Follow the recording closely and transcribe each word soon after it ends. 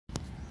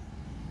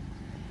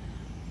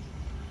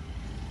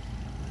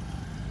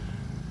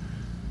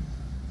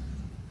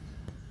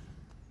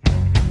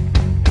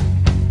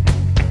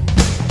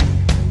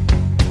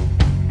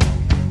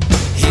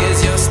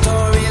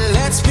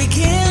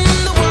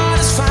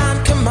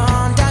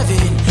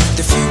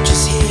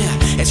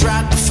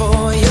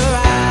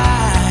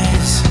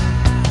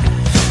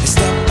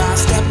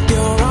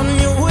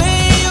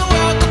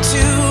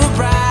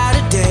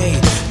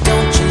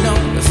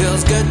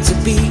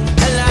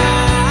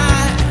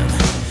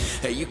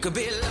I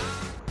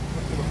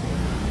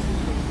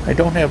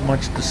don't have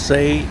much to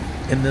say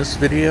in this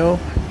video,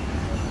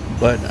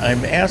 but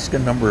I'm asked a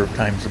number of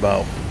times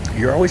about,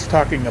 you're always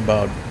talking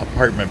about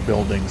apartment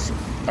buildings.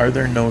 Are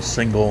there no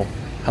single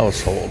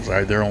households?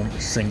 Are there only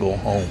single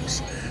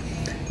homes?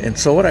 And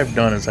so what I've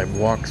done is I've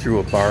walked through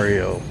a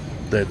barrio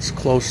that's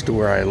close to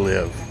where I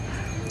live.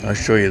 I'll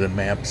show you the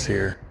maps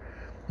here.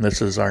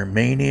 This is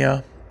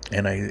Armenia,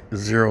 and I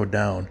zero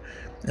down.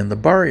 And the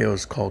barrio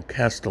is called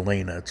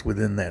Castellina. It's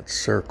within that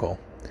circle.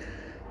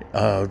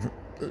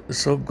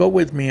 So go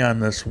with me on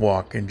this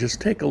walk and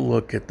just take a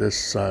look at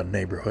this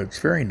neighborhood. It's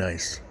very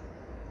nice.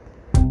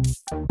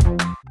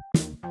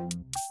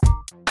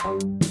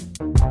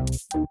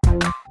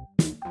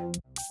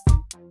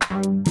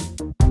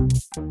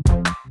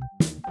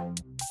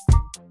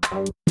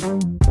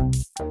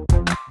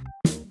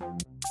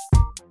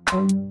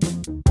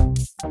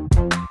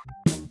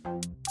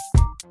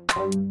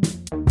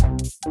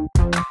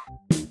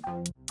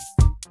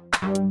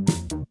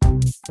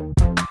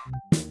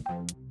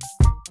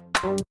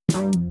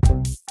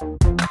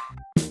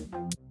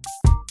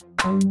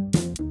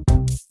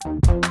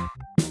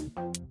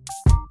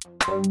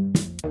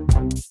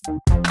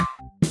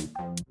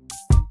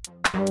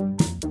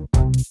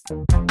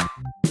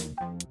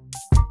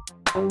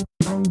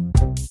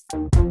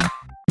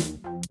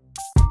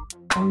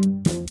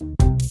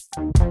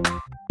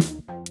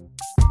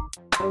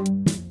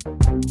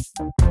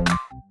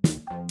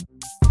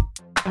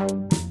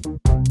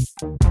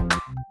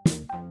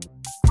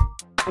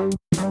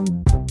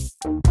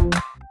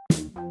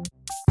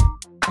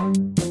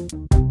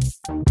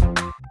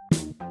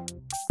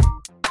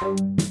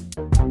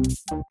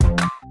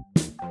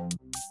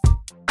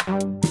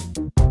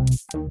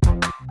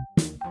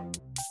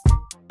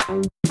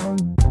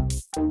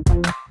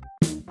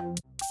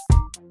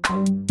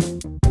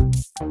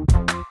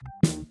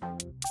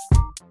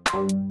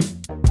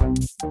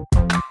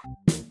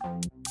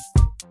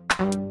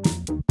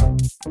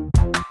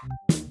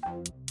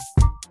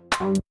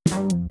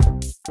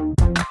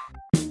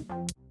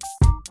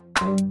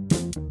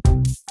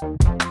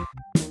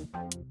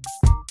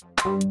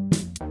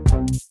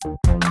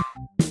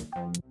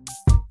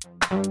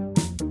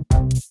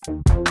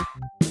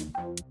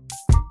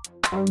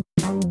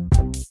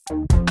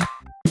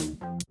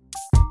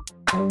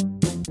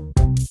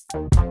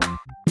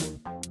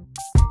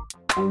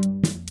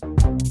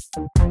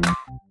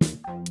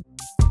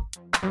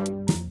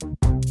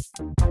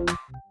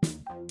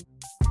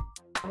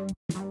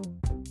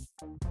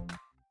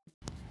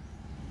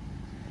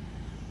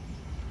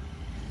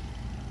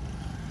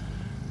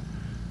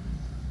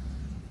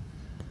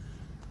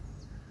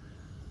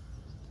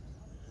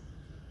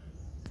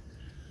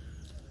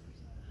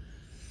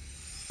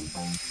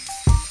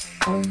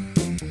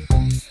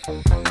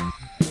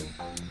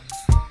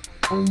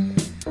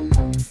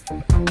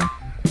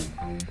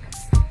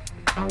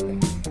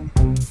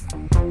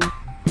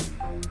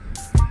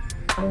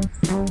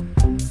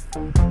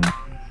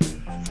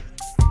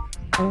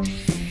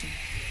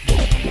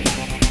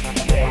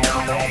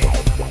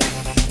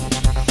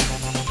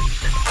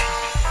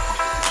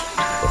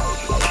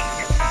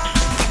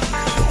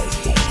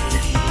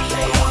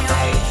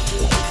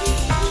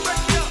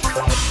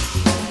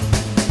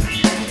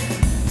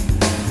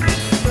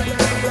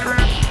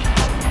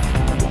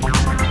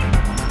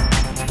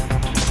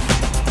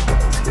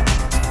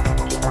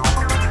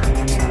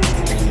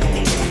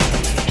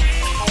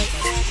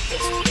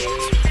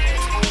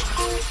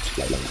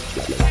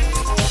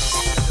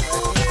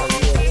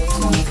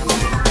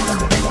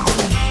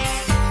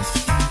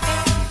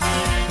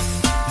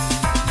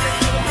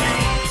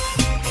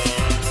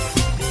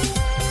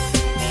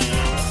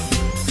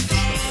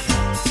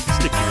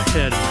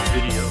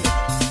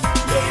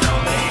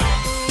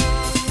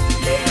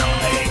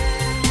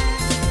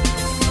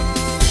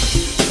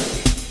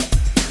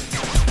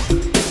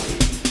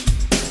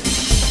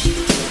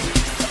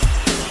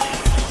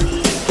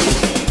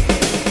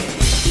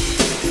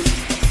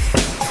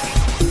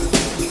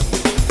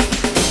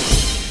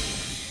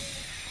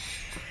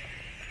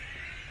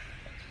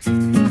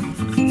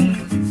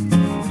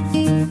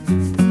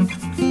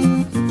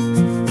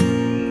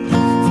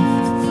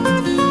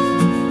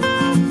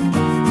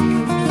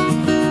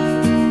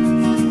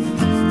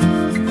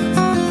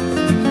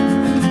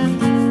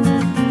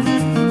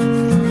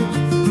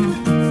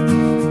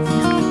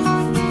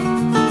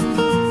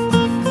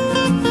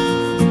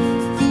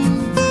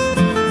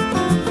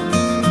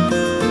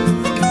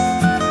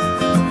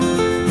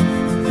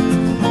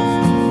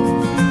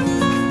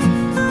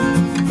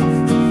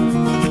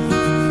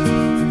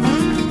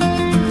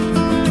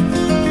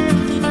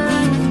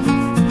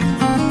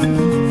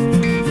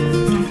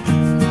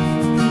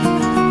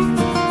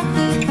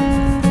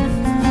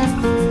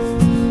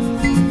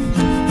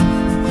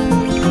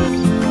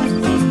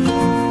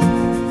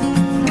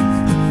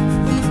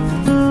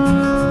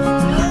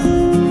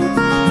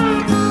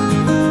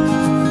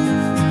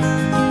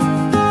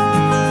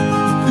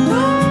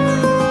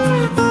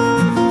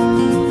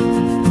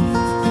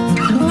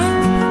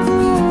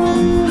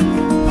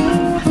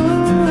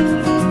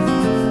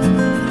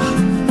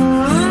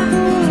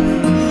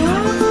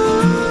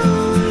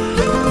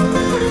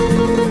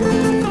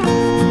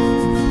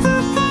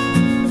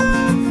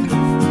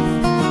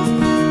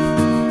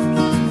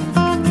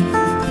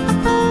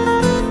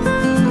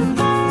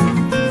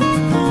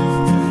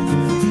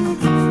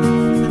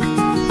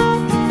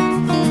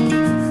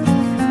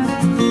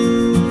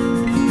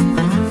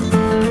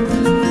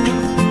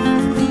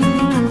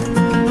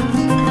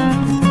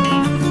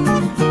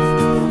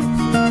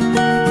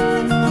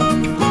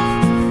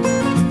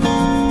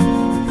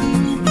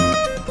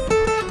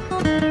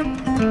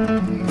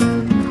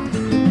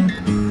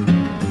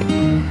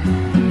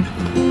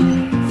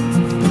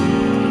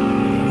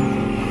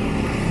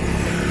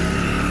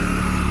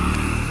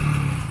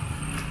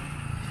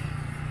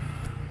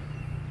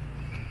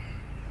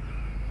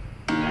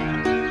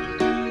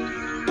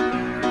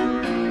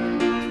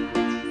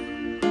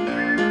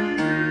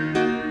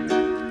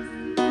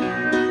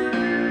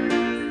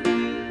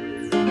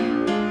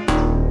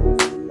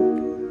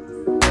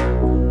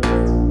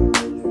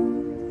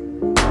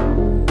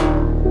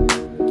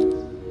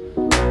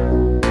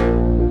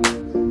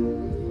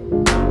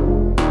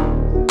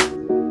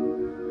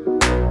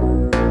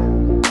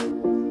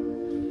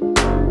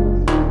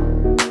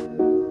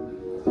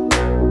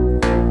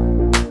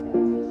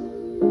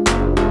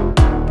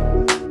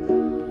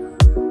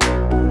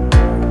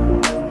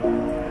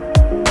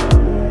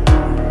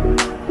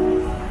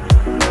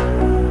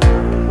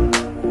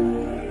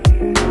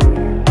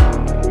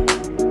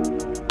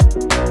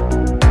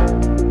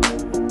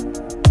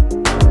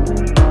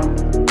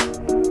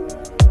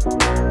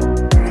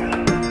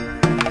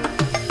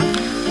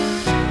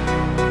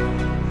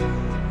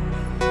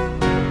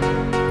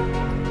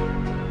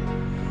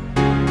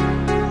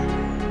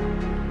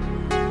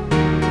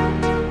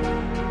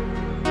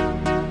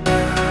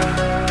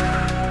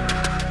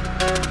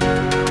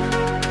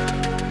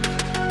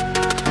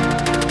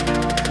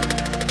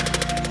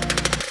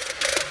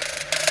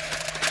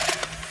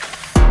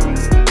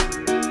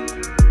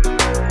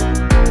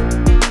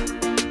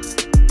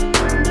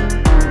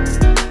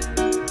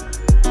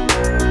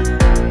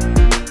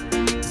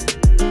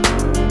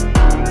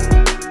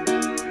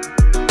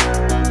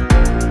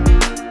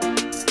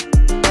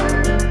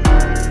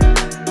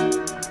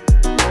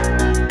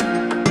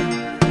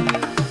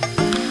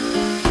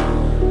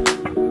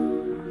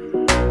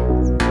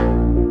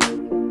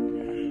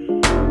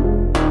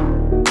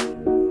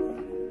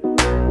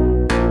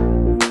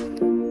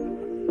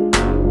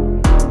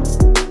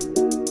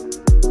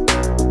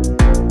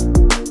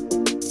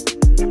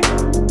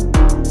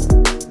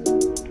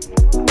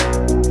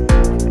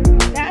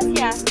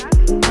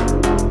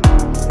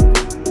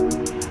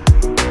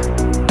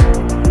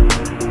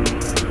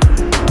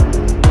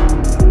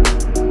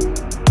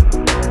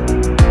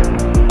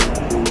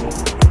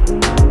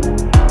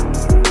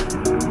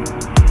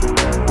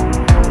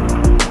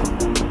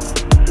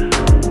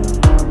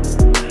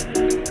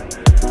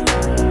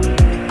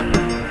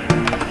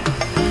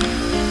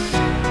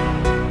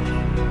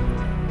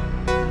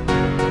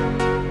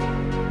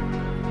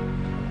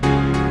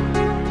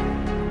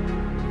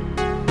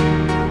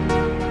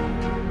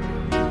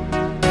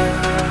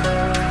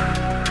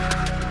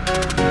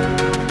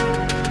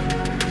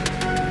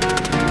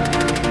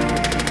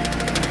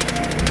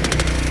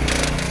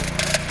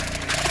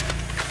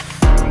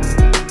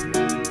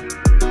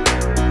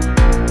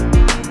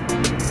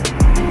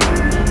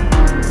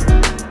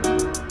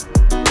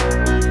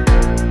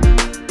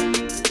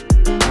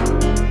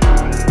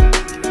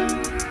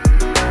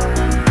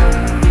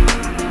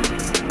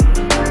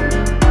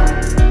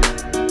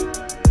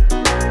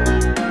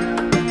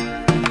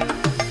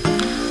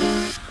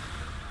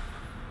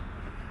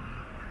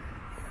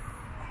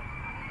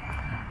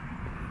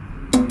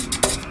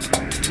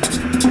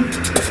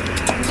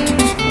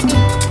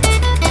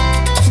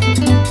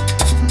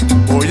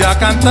 a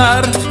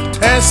cantar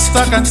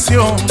esta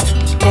canción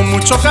con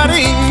mucho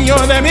cariño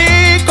de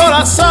mi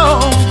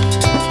corazón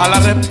a la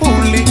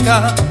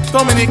República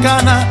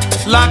Dominicana,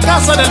 la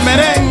casa del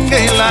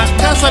merengue y la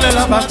casa de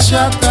la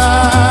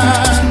bachata.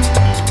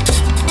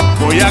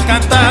 Voy a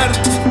cantar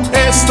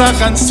esta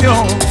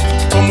canción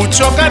con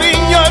mucho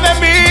cariño de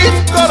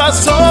mi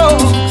corazón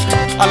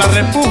a la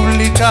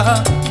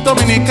República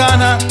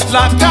Dominicana,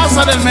 la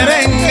casa del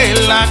merengue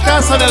y la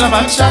casa de la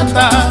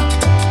bachata.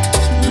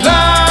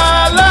 La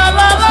la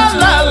la la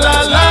la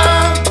la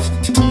la,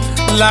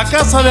 la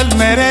casa del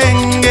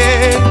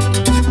merengue.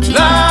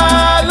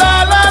 La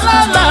la la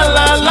la la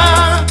la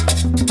la,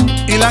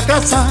 y la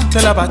casa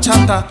de la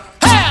bachata.